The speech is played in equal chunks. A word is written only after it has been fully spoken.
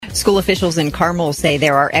School officials in Carmel say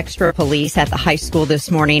there are extra police at the high school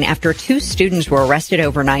this morning after 2 students were arrested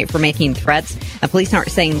overnight for making threats. Police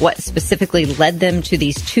aren't saying what specifically led them to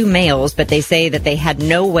these 2 males, but they say that they had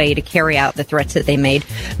no way to carry out the threats that they made.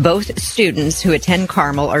 Both students who attend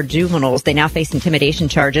Carmel are juveniles. They now face intimidation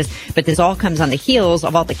charges, but this all comes on the heels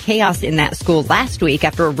of all the chaos in that school last week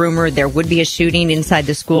after a rumor there would be a shooting inside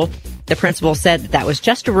the school. The principal said that was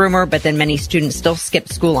just a rumor, but then many students still skipped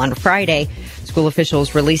school on Friday. School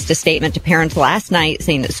officials released a statement to parents last night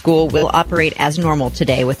saying that school will operate as normal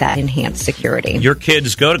today with that enhanced security. Your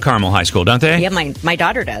kids go to Carmel High School, don't they? Yeah, my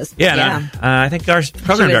daughter does. Yeah. I think our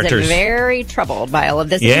program directors. She was very troubled by all of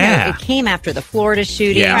this. Yeah. It came after the Florida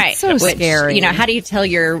shooting. Yeah. Right. So scary. How do you tell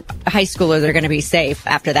your high schooler they're going to be safe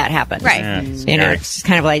after that happens? Right. Yeah, it's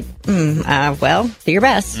kind of like, well, do your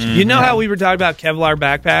best. You know how we were talking about Kevlar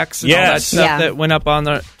backpacks and all that stuff that went up on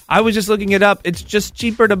the... I was just looking it up. It's just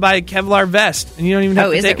cheaper to buy a Kevlar vest, and you don't even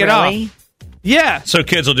have to take it really? off. Yeah. So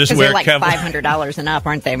kids will just Because wear they're like Kevlar. $500 and up,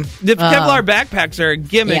 aren't they? The Kevlar backpacks are a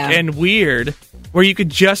gimmick and weird, where you could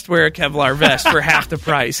just wear a Kevlar vest for half the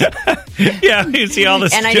price. Yeah, you see all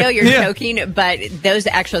this. And I know you're joking, but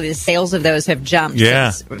the sales of those have jumped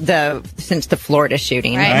since the Florida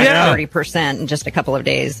shooting. Right. Yeah. 30% in just a couple of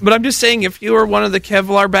days. But I'm just saying, if you are one of the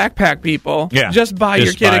Kevlar backpack people, just buy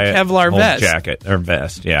your kid a Kevlar vest. Jacket or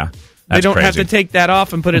vest, yeah. They don't crazy. have to take that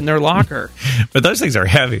off and put it in their locker. But those things are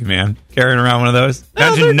heavy, man. Carrying around one of those.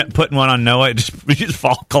 Imagine putting one on Noah, it just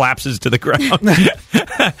collapses to the ground.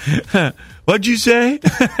 What'd you say?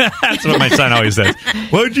 That's what my son always says.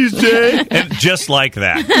 What'd you say? And just like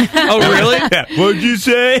that. Oh, really? Yeah. What'd you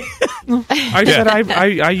say? I said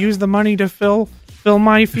I use the money to fill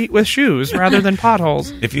my feet with shoes rather than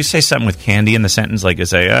potholes. If you say something with candy in the sentence, like you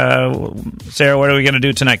say, Sarah, what are we going to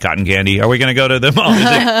do tonight? Cotton candy. Are we going to go to the mall?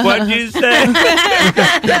 What'd you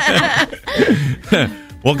say?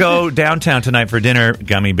 We'll go downtown tonight for dinner,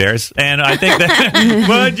 gummy bears. And I think that,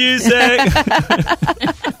 what'd you say?